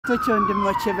ቶች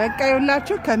ወንድሞቼ በቃ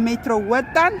ይውላችሁ ከሜትሮ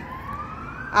ወጣን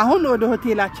አሁን ወደ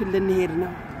ሆቴላችን ልንሄድ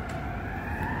ነው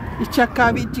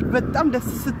ይቻካቢ እጅግ በጣም ደስ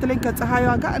ስትለኝ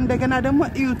ከፀሐይዋ ጋር እንደገና ደግሞ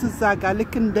እዩት እዛ ጋር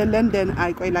ልክ እንደ ለንደን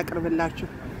አይቆይ ላቀርብላችሁ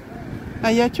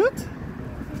አያችሁት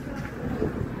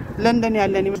ለንደን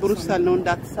ያለን ብሩሰል ነው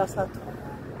እንዳትሳሳቱ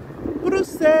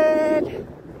ብሩሰል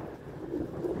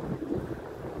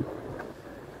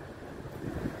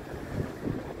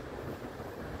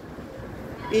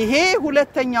ይሄ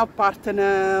ሁለተኛው ፓርት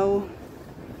ነው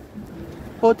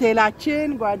ሆቴላችን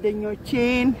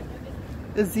ጓደኞቼን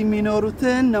እዚህ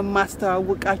የሚኖሩትን ነው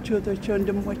ማስተዋወቃችሁ ቶች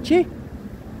ወንድሞቼ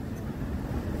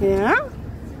ያ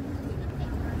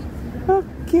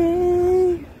ኦኬ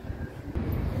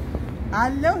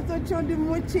አለው ቶች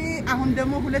ወንድሞቼ አሁን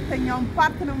ደግሞ ሁለተኛው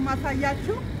ፓርት ነው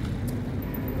ማሳያችሁ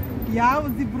ያው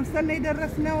እዚህ ብሩሰል ላይ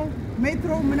ደረስነው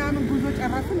ሜትሮ ምናምን ጉዞ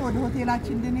ጨረስን ወደ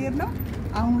ሆቴላችን ልንሄድ ነው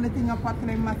አሁን ሁለተኛው ፓርት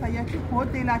ላይ ማሳያችሁ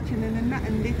ሆቴላችንንና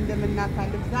እንዴት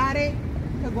እንደምናሳልፍ ዛሬ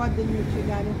ከጓደኞቼ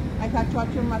ጋር ነው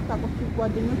አይታችኋቸው ማጣቆቹ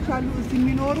ጓደኞች አሉ እዚህ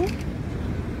የሚኖሩ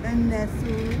እነሱ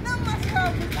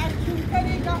ለማስተዋወቃችሁ ከኔ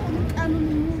ጋር ሁሉ ቀኑን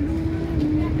ሙሉ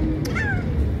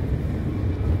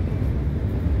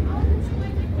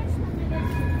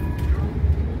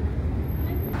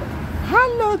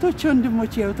ሃሎ ቶች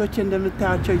ወንድሞቼ እህቶቼ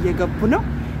እንደምታያቸው እየገቡ ነው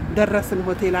ደረስን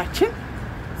ሆቴላችን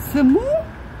ስሙ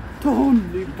ቶን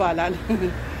ይባላል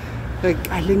በቃ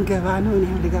ልንገባ ነው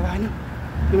እኔም ልገባ ነው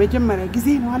የመጀመሪያ ጊዜ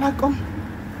ነው አላቆም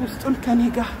ውስጡን ከኔ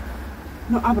ጋር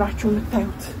ነው አብራችሁ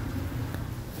የምታዩት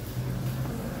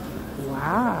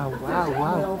ዋው ዋው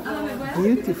ዋው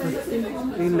ቢዩቲፉል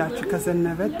ይላችሁ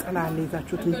ከዘነበ ጥላለ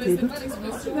ይዛችሁት የምትሄዱት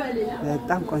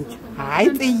በጣም ቆንጆ አይ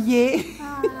ጥዬ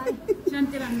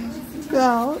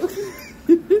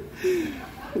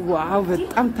ዋው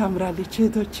በጣም ታምራለች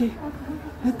እህቶቼ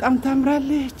በጣም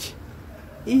ታምራለች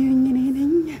ይሁን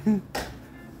ነኝ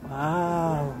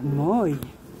ዋው ሞይ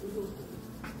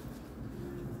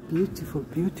ቢዩቲፉል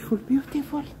ቢዩቲፉል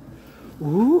ቢዩቲፉል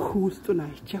ውስጡን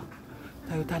አይቼው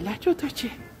ታዩታላችሁ ቶቼ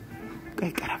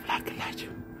ቀይ ቀረብ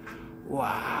ላክላችሁ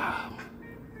ዋው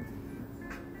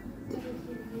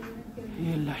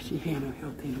ይላችሁ ይሄ ነው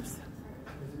ሆቴሉስ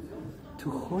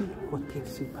ቱሆን ሆቴል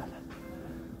ይባላል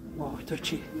ዋው ቶቼ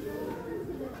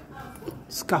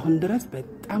እስካሁን ድረስ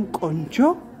በጣም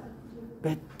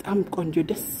ቆንጆ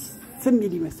ደስ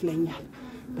የሚል ይመስለኛል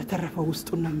በተረፈው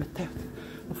ውስጡን ነው የምታዩት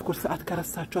ኦፍ ኮርስ ሰዓት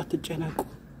ከረሳችሁ አትጨነቁ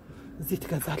እዚህ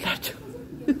ትገዛላችሁ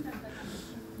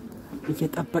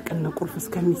እየጠበቅን ነው ቁልፍ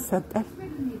እስከሚሰጠን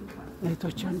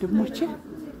እህቶቼ ወንድሞቼ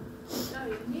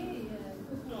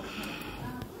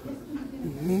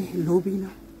ይሄ ሎቢ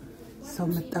ነው ሰው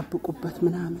መጣብቁበት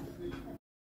ምናምን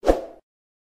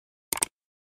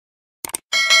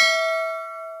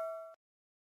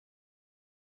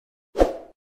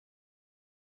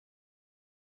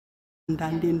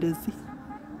አንዳንዴ እንደዚህ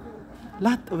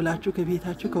ላጥ ብላችሁ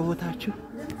ከቤታችሁ ከቦታችሁ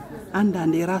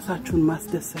አንዳንዴ ራሳችሁን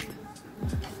ማስደሰት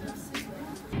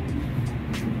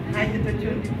አይተቶቹ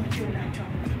እንዲሞቹ ናቸው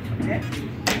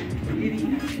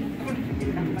ይሪናችሁ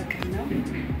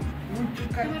ውጭ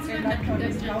ከርጽላችሁ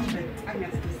ለስራው በጣም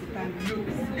ያስደስታል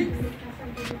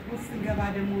ውስጥ ገባ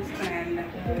ደግሞ ውስጥ ያለ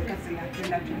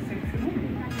ከስላችሁ ሰክኑ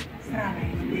ስራ ላይ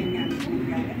የኛ ነው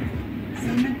ያለ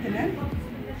 8 ነን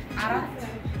 4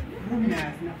 ሩም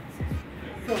ነው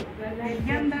ሶ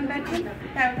እያንዳንዳችሁ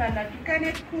ታውቃላችሁ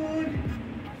ከኔኩል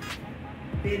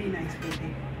very nice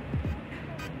hotel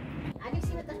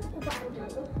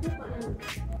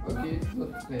Okay,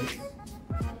 los tres.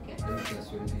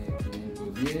 Habitaciones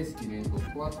 510,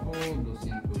 504,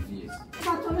 210.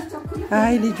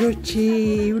 አይ ልጆቼ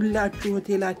ሁላችሁ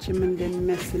ሆቴላችን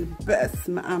እንደሚመስል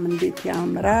በስማም እንዴት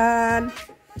ያምራል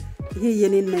ይሄ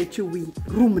የኔና ቺዊ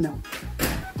ሩም ነው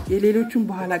የሌሎቹን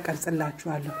በኋላ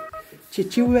ቀርጽላችኋለሁ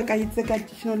ቺቺው በቃ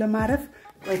እየተዘጋጀች ነው ለማረፍ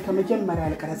ወይ ከመጀመሪያ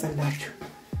ልቀርጽላችሁ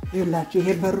ይላችሁ ይሄ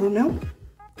በሩ ነው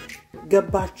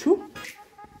ገባችሁ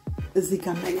እዚህ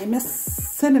ጋር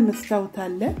መሰለ መስታወት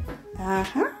አለ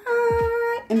አሃ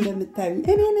እንደምታዩ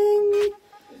እኔ ነኝ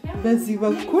በዚህ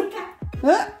በኩል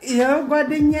ያው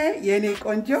ጓደኛዬ የኔ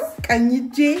ቆንጆ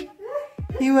ቀኝጄ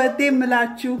ህይወቴ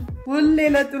ምላችሁ ሁሌ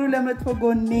ለጥሩ ለመጥፎ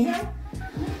ጎኔ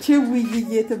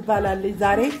ቺዊዬ ትባላለች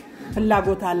ዛሬ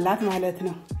ፍላጎት አላት ማለት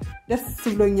ነው ደስ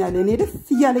ብሎኛል እኔ ደስ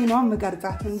ይያለኝ ነው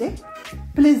መቀርጻት እንዴ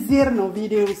ፕሌዘር ነው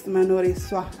ቪዲዮ ውስጥ መኖር እሷ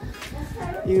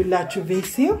ይውላችሁ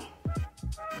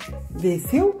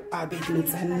ቬሴው አቤት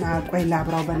ንጽህና ቆይ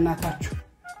ላብራው በእናታችሁ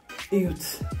እዩት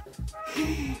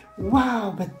ዋው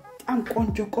በጣም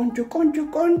ቆንጆ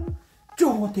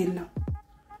ሆቴል ነው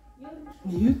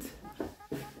እዩት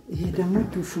ይሄ ደግሞ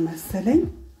ዱሹ መሰለኝ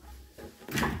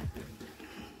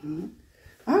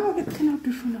ልክ ነው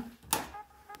ዱሹ ነው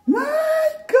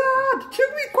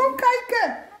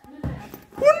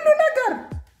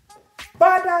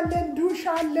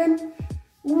እንገባለን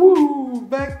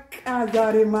በቃ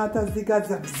ዛሬ ማታ እዚህ ጋር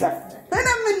ዘብዘብ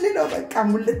ምንለው በቃ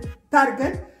ሙልት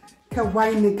ታርገን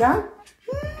ከዋይን ጋር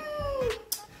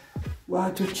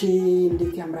ዋቶቼ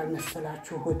እንዴት ያምራል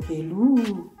መሰላችሁ ሆቴሉ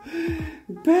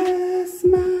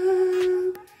በስማ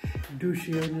ዱሽ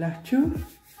ይላችሁ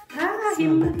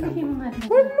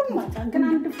ሁሉም ማጣን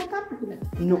አንድ ፎቶ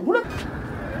ነው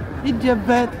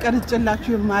ይጀበት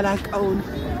ቀርጭላችሁ የማላቀውን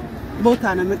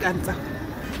ቦታ ነው መቀርጻ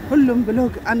ሁሉም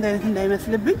ብሎግ አንድ አይነት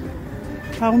እንዳይመስልብኝ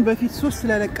አሁን በፊት 3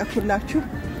 ስለለቀኩላችሁ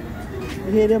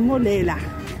ይሄ ደግሞ ሌላ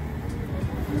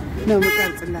ነው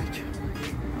መቀርጽላችሁ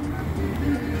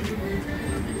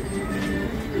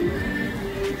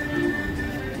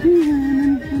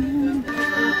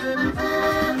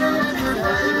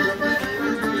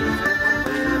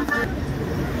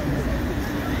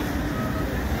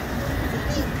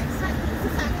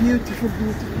beautiful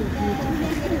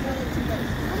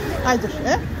አይደሽ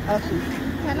አሱ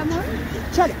ሰላማዊ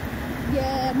ቻለ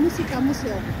የሙዚቃ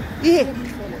ሙዚየም ይሄ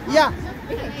ያ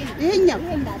ይሄኛው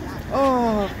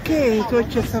ኦኬ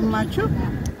ቶች ሰማችሁ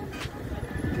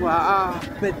ዋው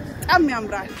በጣም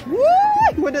ያምራል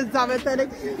ወደዛ በተለይ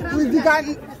እዚህ ጋር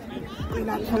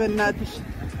ለላተበናትሽ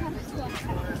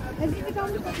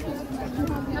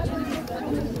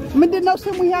ምንድነው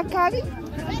ስሙ ይሄ አካባቢ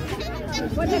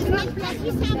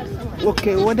ኦኬ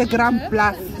ወደ ግራም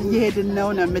ፕላስ እየሄድን ነው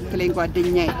የምትለኝ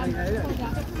ጓደኛዬ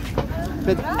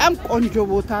በጣም ቆንጆ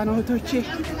ቦታ ነው እቶቼ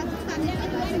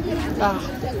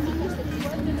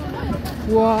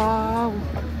ዋው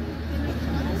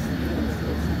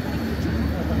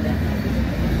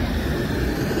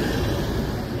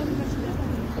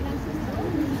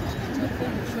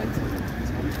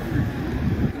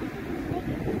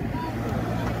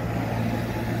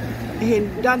ይሄ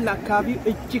እንዳለ አካባቢ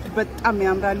እጅግ በጣም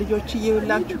ያምራል ልጆች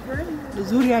ይውላችሁ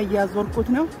ዙሪያ ያዞርኩት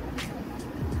ነው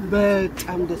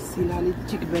በጣም ደስ ይላል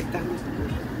እጅግ በጣም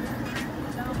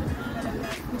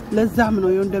ለዛም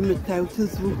ነው እንደምታዩት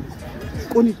ህዝቡ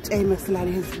ቁንጫ ይመስላል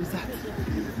የህዝብ ብዛት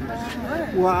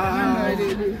ዋው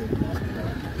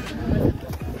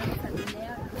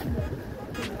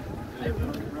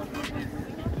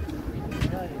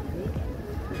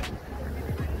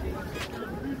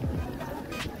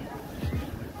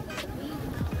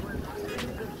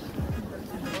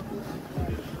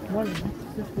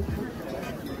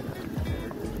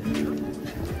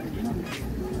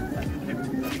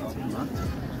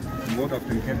What auf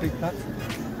dem Campingplatz?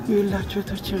 ይላችሁ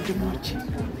ተቸግሞች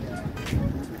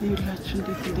ይላችሁ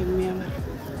እንዴት እንደሚያምር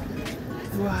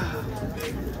ዋው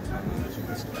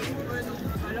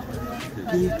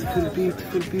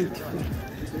beautiful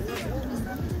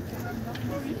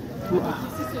ዋው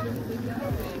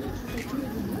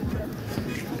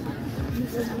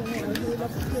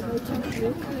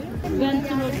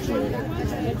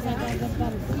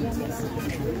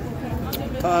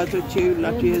አቶቼ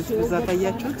ይላችሁ የህዝብ ብዛት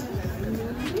አያችሁት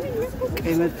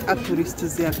ከመጣ ቱሪስት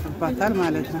እዚህ ያልፍባታል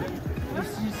ማለት ነው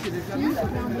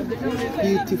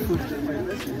beautiful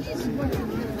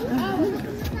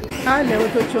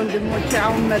ወቶች ወንድሞቼ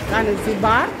አሁን መጣን እዚህ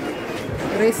ባር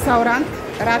ሬስቶራንት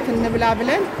ራት እንብላ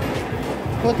ብለን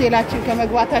ሆቴላችን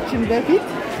ከመግባታችን በፊት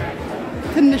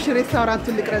ትንሽ ሬስቶራንት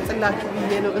ልቅረጽላችሁ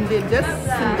ብዬ ነው እንዴት ደስ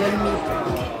እንደሚል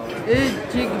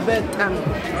እጅግ በጣም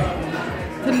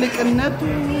ትልቅነቱ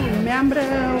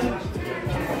የሚያምረው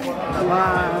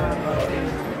ዋው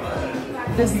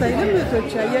ደስ አይልም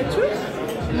እቶች አያችሁ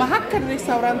መሀከል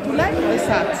ሬስቶራንቱ ላይ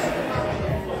እሳት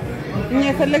እኛ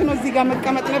የፈለግነው እዚህ ጋር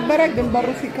መቀመጥ ነበረ ግን በሩ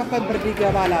ሲከፈት ብርድ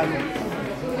ይገባል አሉ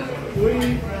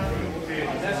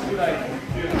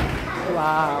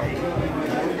ዋው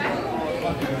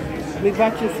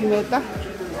ምግባችን ሲመጣ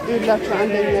ይላችሁ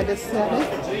አንደኛ ደስ ያለ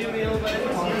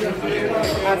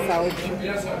አሳዎች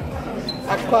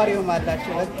አኳሪዮም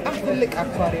አላቸው በጣም ትልቅ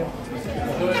አኳሪዮም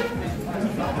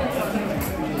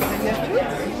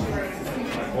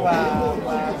ዋው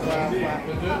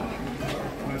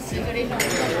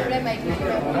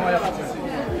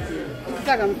እዛ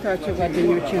ጋር የምታዩቸው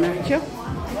ጓደኞቼ ናቸው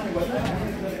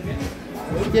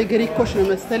የግሪኮች ነው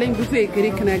መሰለኝ ብዙ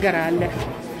የግሪክ ነገር አለ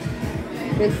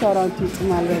ሬስቶራንቱ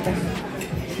ይጥማል በጣም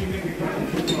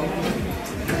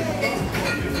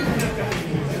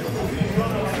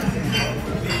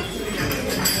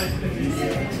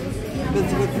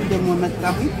በዚህ በኩል ደግሞ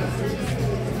መጣሁ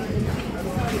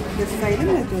ደስ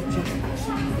አይልም እቶቼ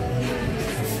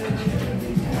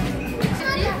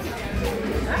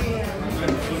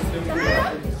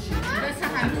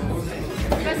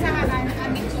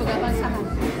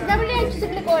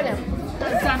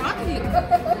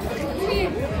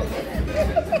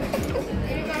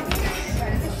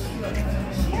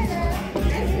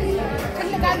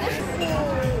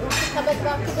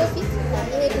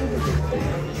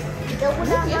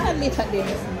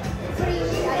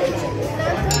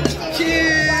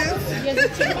Cheers!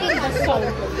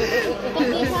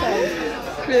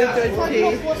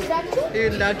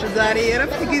 ይላችሁ ዛሬ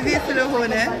የረፍት ጊዜ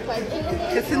ስለሆነ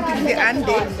ከስንት ጊዜ አንዴ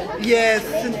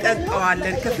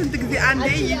እንጠጣዋለን። ከስንት ጊዜ አንዴ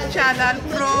ይቻላል።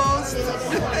 ፕሮስት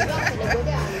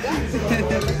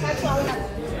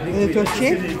እህቶቼ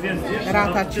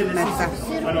ራታችን መጣ።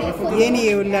 የኔ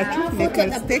ይውላችሁ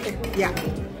ሌከል ስቴክ ያ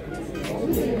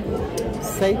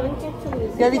ሳይ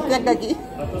ገቢት ተቀቂ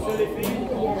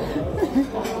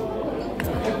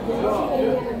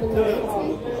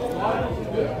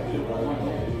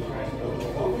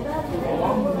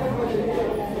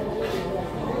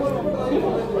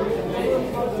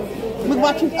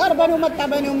ምግባችን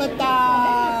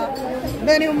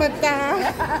በኔው መጣ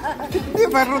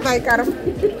ይፈሩት አይቀርም።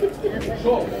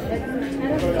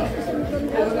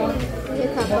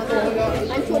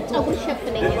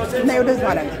 ነይ ወደዚህ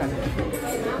ማለት ነው።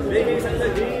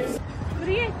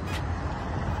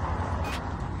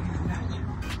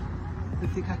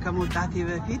 እዚህ ከመውጣቴ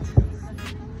በፊት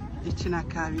እቺን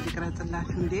አካባቢ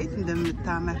ልቅረጽላችሁ እንዴት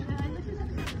እንደምታመር።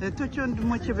 እህቶቼ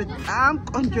ወንድሞቼ በጣም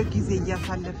ቆንጆ ጊዜ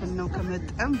እያሳለፍን ነው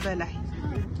ከመጠን በላይ።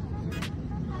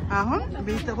 አሁን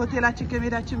ሆቴላችን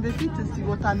ከመሄዳችን በፊት እዚህ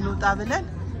ቦታ እንውጣ ብለን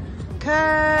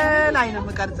ከላይ ነው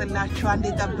መቀርጽላችሁ። አንዴ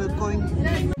ጠብቁኝ።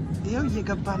 ይሄው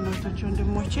እየገባን ነው እህቶቼ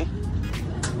ወንድሞቼ።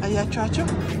 አያችኋቸው?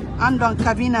 አንዷን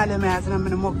ካቢና ለመያዝ ነው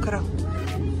የምንሞክረው።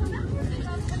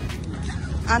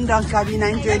 አንዷን ካቢና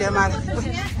ኢንጆይ ለማድረግ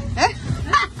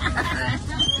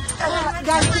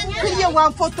guys, can you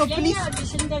one photo please?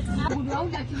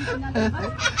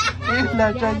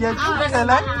 ላጃጃችሁ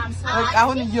ከላይ በቃ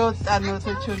አሁን እየወጣን ነው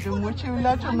እህቶቼ ወንድሞቼ።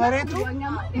 ይላችሁ መሬቱ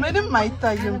ምንም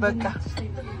አይታይም። በቃ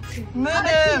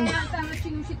ምንም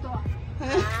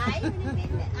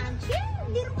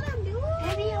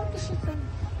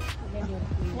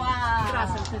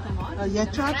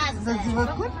አያችኋት? በዚህ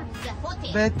በኩል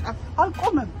በጣም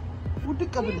አልቆመም።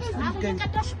 ውድቅ ብለሽ ይገኝ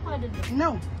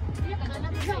ነው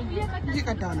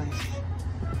እየቀዳሁ ነው።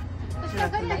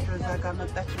 እዛ ጋር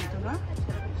መጣች እንትኗ።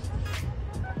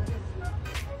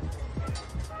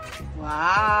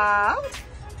 ዋው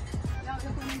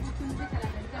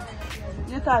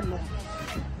የት አለ?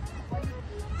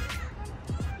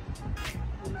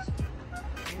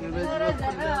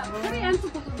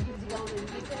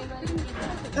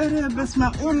 በስመ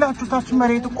አብ ይኸውላችሁ ታች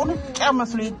መሬቱ ቁንጫ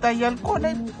መስሎ ይታያል።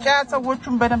 ቁንጫ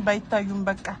ሰዎቹን በደንብ አይታዩም።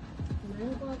 በቃ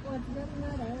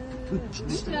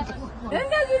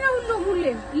እንደዚህ ነው ሁሉ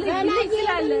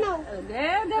ይላል።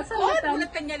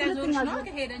 ሁለተኛ ላይ ዞርሽ ነው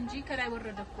ከሄደ እንጂ ከላይ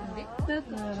ወረደኩ እንዴ።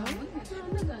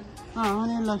 አሁን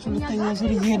ያላችሁ ሁለተኛ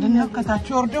ዙር እየሄድን ነው። ከታች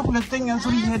ወርዶ ሁለተኛ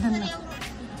ዙር እየሄድን ነው።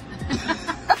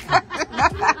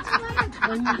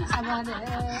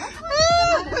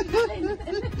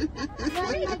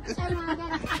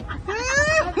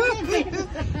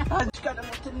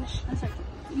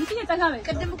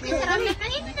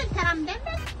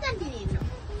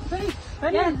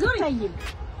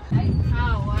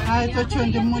 አይቶች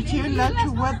ወንድሞቼ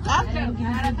ይላችሁ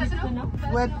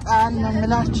ወጣን ነው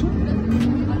የምላችሁ።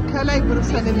 ከላይ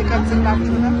ብሩሰል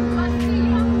ልቀርጽላችሁ ነው።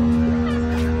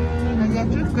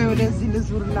 አያችሁ ቆይ ወደዚህ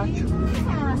ልዙርላችሁ።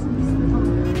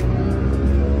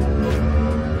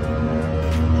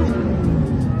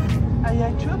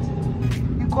 አያችሁት?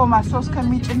 ይቆማል። ሶስት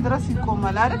ከሚጭን ድረስ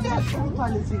ይቆማል አይደል?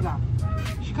 ያጽፉታል። እዚህ ጋር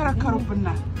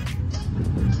ሽከረከሩብናል።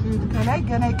 ከላይ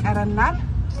ገና ይቀረናል።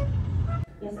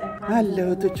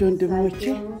 አለሁት ወንድሞቼ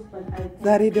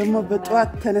ዛሬ ደግሞ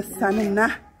በጧት ተነሳንና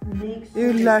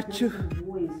ይላችሁ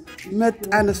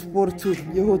መጣን። ስፖርቱ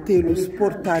የሆቴሉ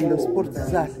ስፖርት አለው። ስፖርት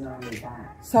ዛል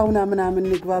ሳውና ምናምን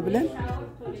ንግባ ብለን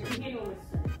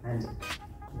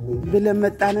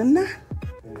መጣንና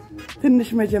ትንሽ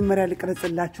መጀመሪያ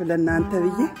ልቀርጽላችሁ ለእናንተ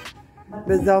ብዬ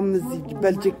በዛውም እዚህ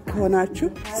በልጅክ ሆናችሁ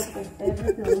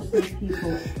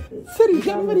ስሪ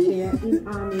ጀምሪ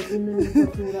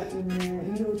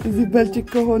እዚህ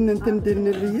በልጅክ ሆነ እንትን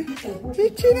እንድንልይ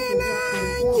እቺ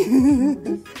ነኝ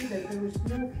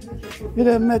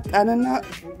መጣንና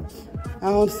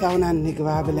አሁን ሳውና ንግባ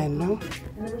ብለን ነው።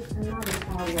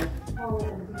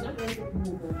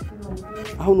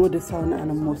 አሁን ወደ ሳውና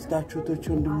ነው የምወስዳችሁ እህቶቼ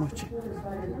ወንድሞቼ።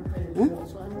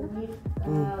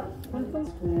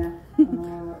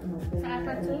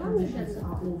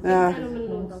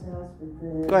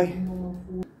 ቆይ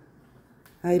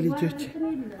አይ ልጆች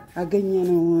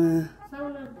አገኘነው።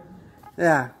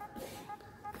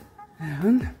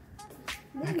 አሁን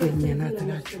አገኘናት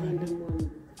እላችኋለሁ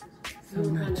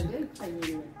ሳውናችን።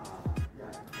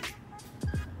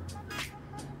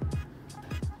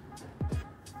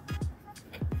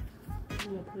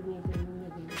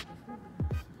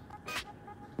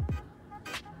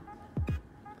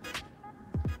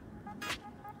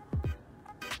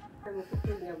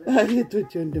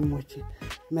 አየቶች ወንድሞቼ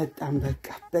መጣን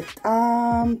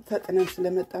በጣም ፈጥነን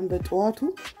ስለመጣን በጠዋቱ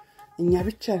እኛ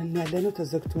ብቻ ያለነው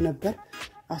ተዘግቶ ነበር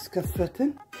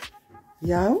አስከፈትን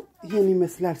ያው ይሄን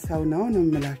ይመስላል ሳውናው ነው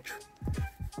የምላችሁ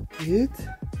ይት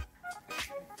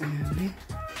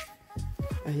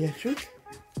አያችሁት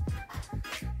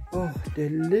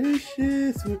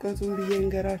delicious ሙቀቱን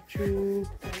ቢየንገራችሁ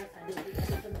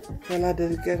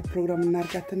ወላደርገር ፕሮግራም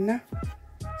እናርጋትና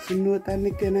ስንወጣ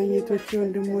እንገናኝቶች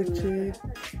ወንድሞቼ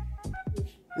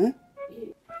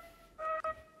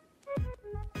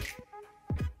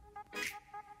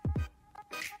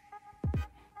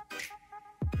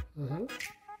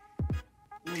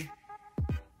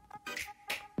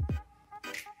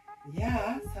ያ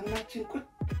ሰማችን ቁጭ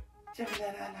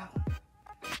ብለናል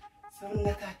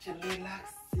ሰውነታችን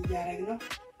ሪላክስ እያደረግነው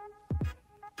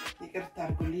ይቅርታ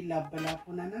አድርጉልኝ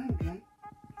ላበላፉነና ግን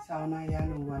ሳውና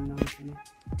ያለው ዋናው ነው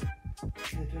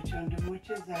እህቶቼ ወንድሞቼ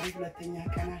ዛሬ ሁለተኛ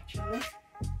ቀናችን ነው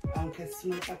አሁን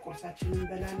ከስንወጣ ቁርሳችንን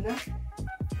እንበላና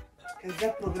ከዛ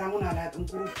ፕሮግራሙን አላጥም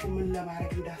ግሩፕ ምን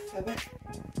ለማድረግ እንዳሰበ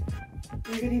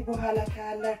እንግዲህ በኋላ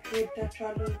ካላችሁ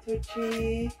ወዳችኋለሁ እህቶቼ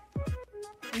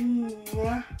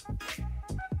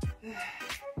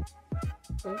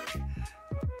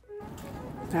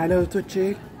አለውቶቼ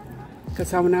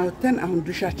ከሳውና ወተን አሁን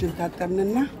ዱሻችን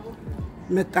ታጠብንና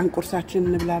መጣን ቁርሳችን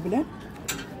እንብላ ብለን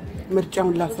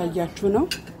ምርጫውን ላሳያችሁ ነው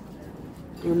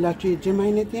ይኸውላችሁ የጀም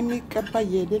አይነት የሚቀባ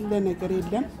የሌለ ነገር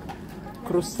የለም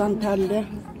ክሩሳንት አለ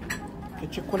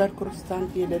የቾኮላት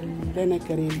ክሩሳንት የሌለ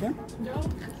ነገር የለም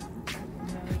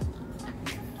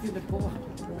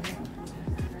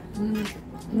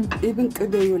ኢብን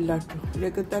ቅቤ ይኸውላችሁ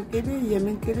የቅጠል ቅቤ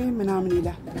የምን ቅቤ ምናምን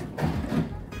ይላል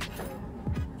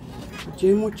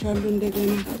ጀሞች አሉ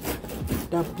እንደገና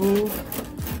ዳቦ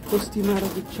ፖስቲ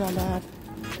ማድረግ ይቻላል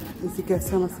እዚህ ጋር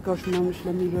ሰማስካዎች ምናምን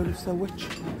ለሚበሉ ሰዎች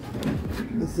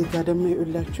እዚህ ጋር ደግሞ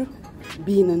ይኸውላችሁ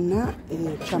ቢንና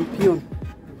ቻምፒዮን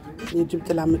የጅብ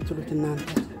ጥላ የምትሉት እናንተ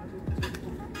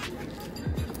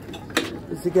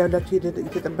እዚህ ጋር ያላችሁ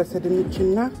የተጠበሰ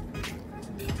ድንችና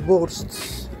ቦርስት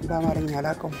በአማርኛ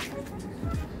አላውቀውም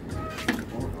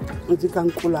እዚህ ጋር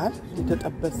እንቁላል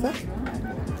የተጠበሰ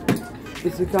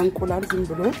እዚህ ጋር እንቁላል ዝም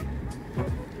ብሎ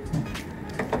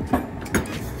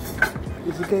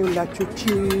እዚህ ጋር ያላችሁ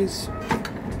ቺዝ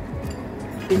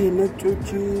ይሄ ነጭ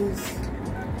ቺዝ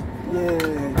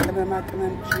የቅመማ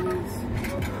ቅመም ቺዝ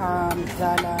ሃም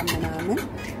ዛላ ምናምን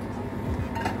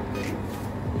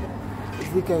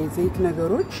እዚህ ጋር ዘይት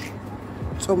ነገሮች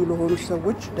ጾም ለሆኑ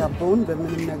ሰዎች ዳቦውን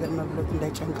በምንም ነገር መብላት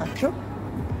እንዳይጨንቃቸው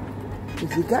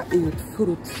እዚህ ጋር እዩት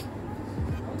ፍሩት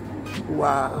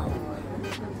ዋው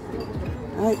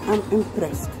I am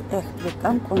impressed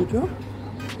በጣም ቆንጆ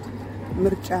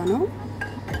ምርጫ ነው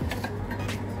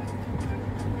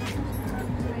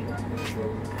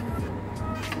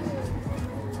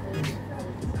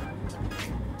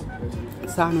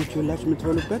ሳኖች ሁላችሁ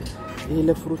የምትበሉበት ይሄ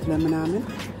ለፍሩት ለምናምን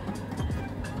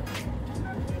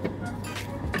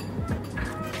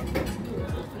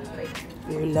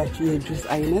ሁላችሁ የጁስ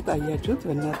አይነት አያችሁት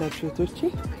በእናታችሁ እህቶቼ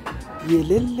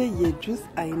የሌለ የጁስ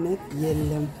አይነት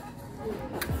የለም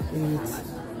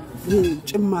ይሄ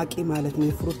ጭማቂ ማለት ነው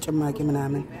የፍሩት ጭማቂ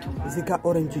ምናምን እዚህ ጋር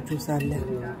ኦሬንጅ ጁስ አለ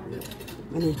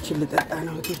እኔ እቺን ልጠጣ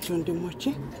ነው እህቶቼ ወንድሞቼ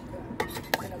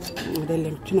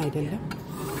አይደለም እቺን አይደለም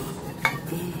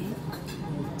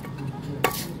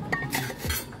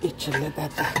እቺን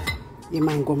ልጠጣ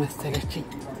የማንጎ መሰለችኝ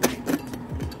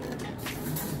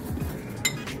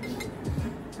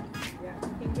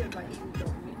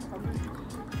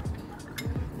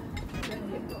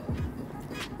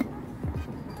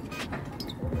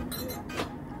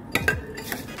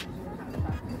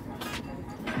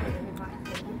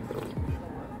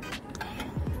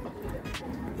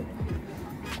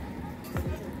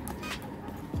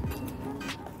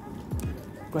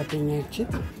ጓደኛችን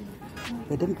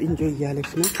በደንብ ኢንጆይ ያለች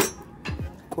ነው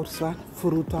ቁርሷን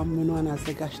ፍሩቷን ምኗን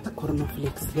አዘጋጅታ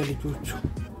ኮርኖፍሌክስ ለልጆቹ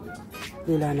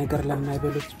ሌላ ነገር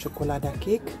ለማይበሉት ቾኮላዳ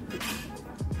ኬክ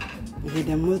ይሄ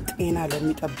ደግሞ ጤና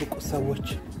ለሚጠብቁ ሰዎች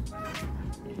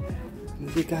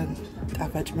እዚህ ጋር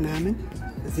ጣፋጭ ምናምን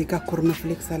እዚህ ጋር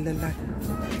ኮርኖፍሌክስ አለላት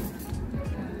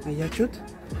አያችሁት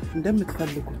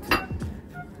እንደምትፈልጉት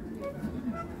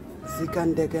እዚህ ጋር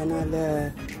እንደገና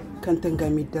ከንተን ጋር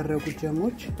የሚደረጉ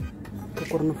ጀሞች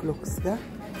ከኮርኖፍሌክስ ጋር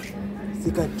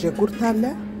እዚህ ጋር ጀጉርት አለ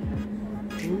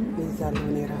ይዛለው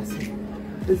ራሴ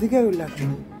እዚህ ጋር ይላችሁ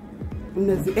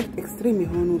እነዚህ ኤክስትሪም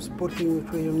የሆኑ ስፖርተኞች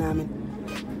ወይ ምናምን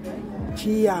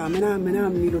ቺያ ምናምን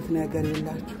የሚሉት ነገር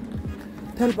ይላችሁ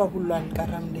ተልባ ሁሉ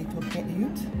አልቀረም እንደ ኢትዮጵያ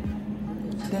እዩት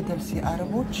ደደርሲ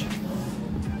አረቦች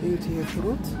እዩት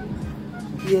የፍሩት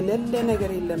የሌለ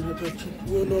ነገር የለም እህቶቼ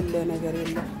የሌለ ነገር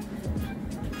የለም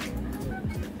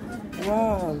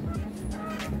ዋው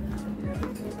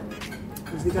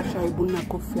እዚህ ጋር ሻይ ቡና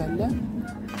ኮፊ አለ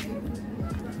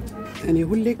እኔ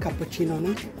ሁሌ ካፑቺኖ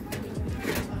ነው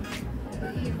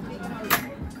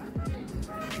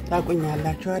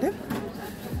ታቆኛላችሁ አይደል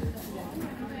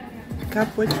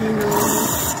ካፑቺኖ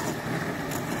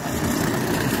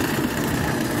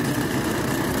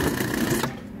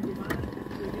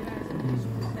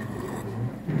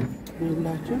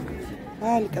ይላችሁ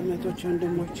አልቀመቶች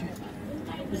ወንድሞቼ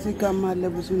እዚህ ጋር ማለ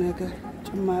ብዙ ነገር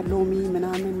ጭማሎሚ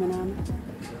ምናምን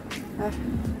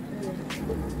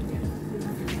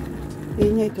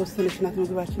የኛ የተወሰነች ናት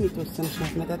ምግባችን የተወሰነች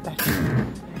ናት መጣጣችን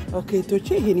ኦኬ ቶቼ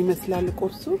ይሄን ይመስላል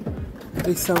ቁርሱ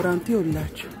ሬስቶራንት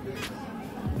ይውላችሁ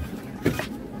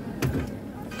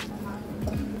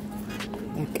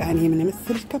በቃ እኔ ምን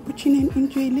መሰለሽ ካፑቺኖን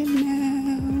ኢንጆይ ለና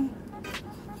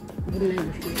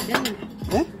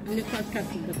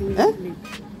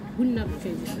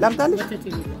ላምጣልሽ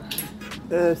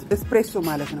ኤስፕሬሶ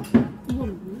ማለት ነው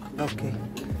ኦኬ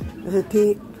እህቴ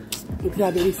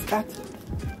እግዚአብሔር ይስጣት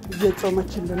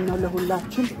እየጾመችልን ነው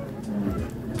ለሁላችን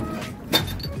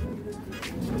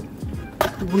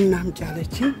ቡናም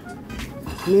ጫለችን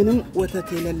ምንም ወተት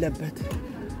የሌለበት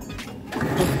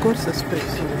ኦፍ ኮርስ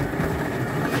ኤስፕሬሶ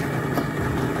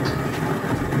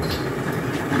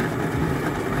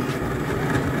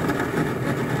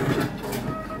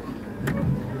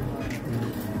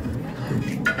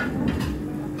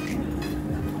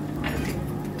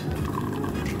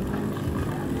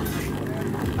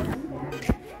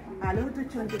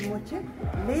ወንድሞቼ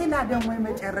ሌላ ደግሞ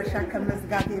የመጨረሻ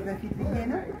ከመዝጋቴ በፊት ብዬ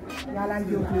ነው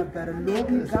ያላየሁት ነበር ሎቢ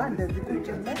ጋር እንደዚህ ቁጭ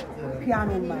ብለን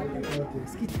ፒያኖ ማለት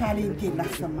እስኪ ታሌንቴ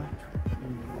ላሰማችሁ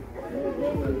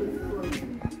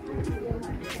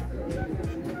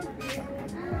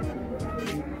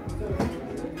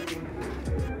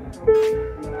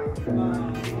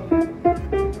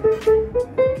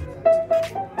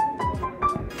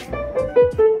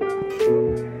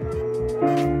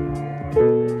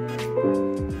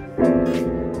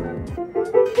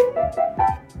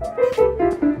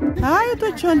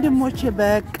ወንድሞቼ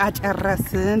በቃ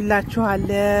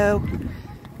ጨረስንላችኋለሁ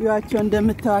ያቸው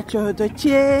እንደምታዋቸው እህቶቼ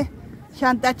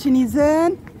ሻንጣችን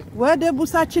ይዘን ወደ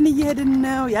ቡሳችን እየሄድን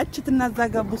ነው ያችትና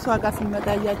ዛጋ ቡሷ ጋር ስንመጣ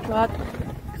ያያችኋት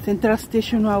ሴንትራል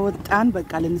ስቴሽኑ ወጣን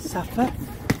በቃ ልንሳፈር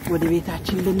ወደ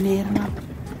ቤታችን ልንሄድ ነው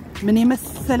ምን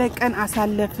የመሰለ ቀን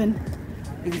አሳለፍን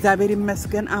እግዚአብሔር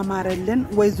ይመስገን አማረልን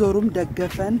ወይዞሩም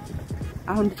ደገፈን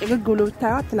አሁን ጭግግ ብሎ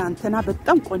ብታዩት ትላንትና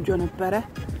በጣም ቆንጆ ነበረ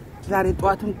ዛሬ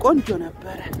ጧቱን ቆንጆ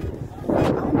ነበር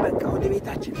አሁን በቃ ወደ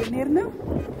ቤታችን ልንሄድ ነው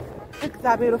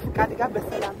እግዚአብሔር ፍቃድ ጋር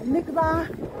በሰላም እንግባ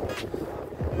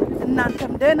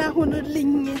እናንተም ደህና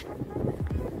ሁኑልኝ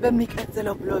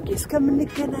በሚቀጥለው ብሎግ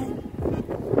እስከምንገናኝ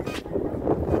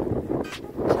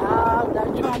ቻው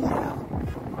ዳችኋለሁ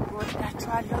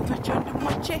ወዳችኋለሁ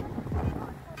ወንድሞቼ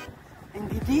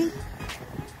እንግዲህ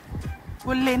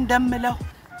ሁሌ እንደምለው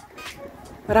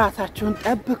ራሳችሁን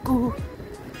ጠብቁ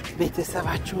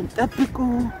ቤተሰባችሁን ጠብቁ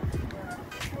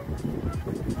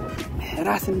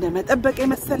ራስ እንደመጠበቅ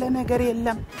የመሰለ ነገር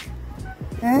የለም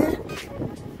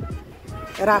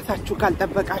ራሳችሁ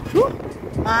ካልጠበቃችሁ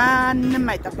ማንንም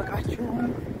አይጠበቃችሁ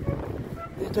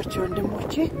እህቶቼ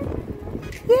ወንድሞቼ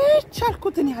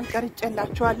ይቻልኩትን ያህል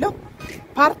ቀርጬላችኋለሁ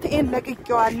ፓርት ኤን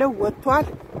ለቅቄዋለሁ ወጥቷል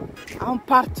አሁን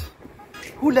ፓርት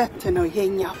 2 ነው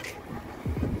ይሄኛው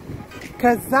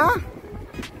ከዛ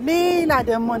ሌላ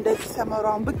ደግሞ እንደዚህ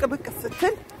ሰመራውን ብቅ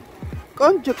ስትል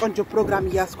ቆንጆ ፕሮግራም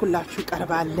ያስኩላችሁ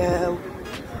ቀርባለሁ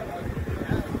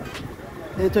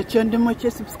እህቶቼ ወንድሞቼ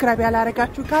ሰብስክራይብ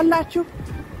ያላረጋችሁ ካላችሁ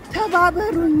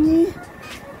ተባበሩኝ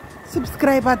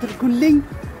ሰብስክራይብ አድርጉልኝ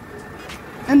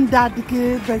እንዳድግ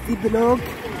በዚህ ብሎግ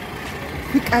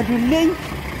ፍቀዱልኝ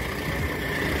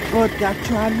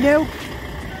ወዳችኋለሁ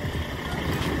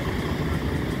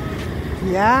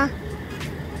ያ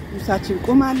ሙሳችን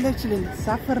ቆማለች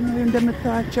ልንሳፈር ነው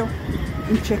እንደምታዋቸው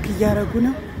እንቸክ ያረጉ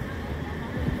ነው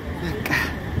በቃ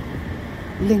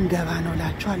ልንገባ ነው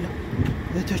ላችኋለሁ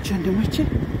እህቶቼ ወንድሞቼ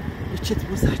እቺት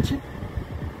ሙሳችን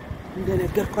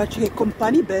እንደነገርኳችሁ ይሄ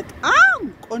ኮምፓኒ በጣም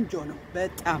ቆንጆ ነው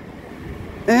በጣም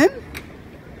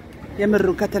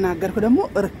የምሩን ከተናገርኩ ደግሞ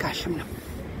ርካሽም ነው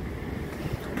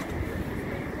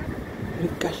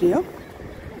ርካሽ ነው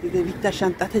የገቢታ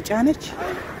ሻንጣ ተጫነች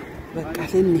በቃ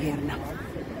ልንሄድ ነው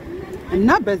እና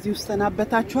በዚህ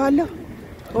ሰናበታችኋለሁ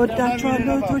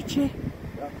ወዳችኋለሁ እህቶቼ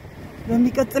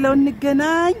በሚቀጥለው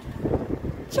እንገናኝ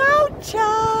ቻው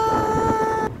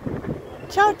ቻው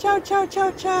ቻው ቻው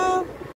ቻው ቻው